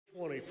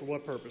For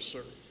what purpose,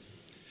 sir?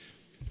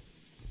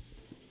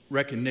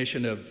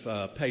 Recognition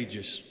of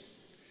pages.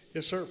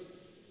 Yes, sir.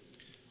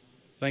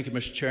 Thank you,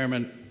 Mr.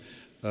 Chairman.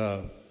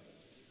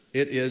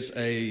 It is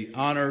an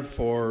honor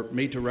for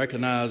me to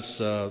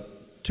recognize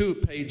 2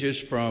 pages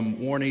from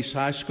Warren East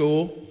High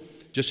School.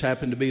 Just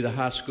happened to be the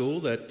high school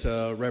that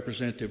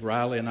Representative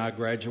Riley and I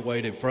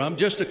graduated from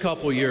just a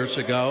couple years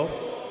ago.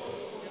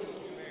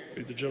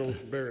 The gentleman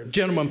from Barron.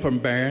 Gentleman from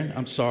Barron,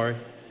 I'm sorry.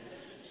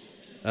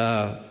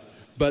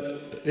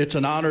 But it's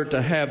an honor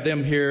to have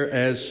them here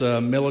as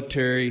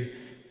Military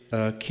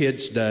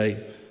Kids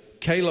Day.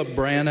 Caleb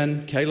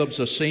Brannon, Caleb's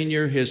a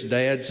senior, his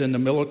dad's in the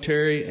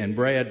military, and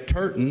Brad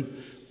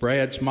Turton,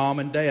 Brad's mom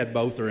and dad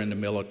both are in the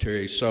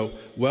military. So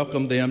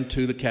welcome them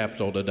to the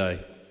Capitol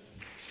today.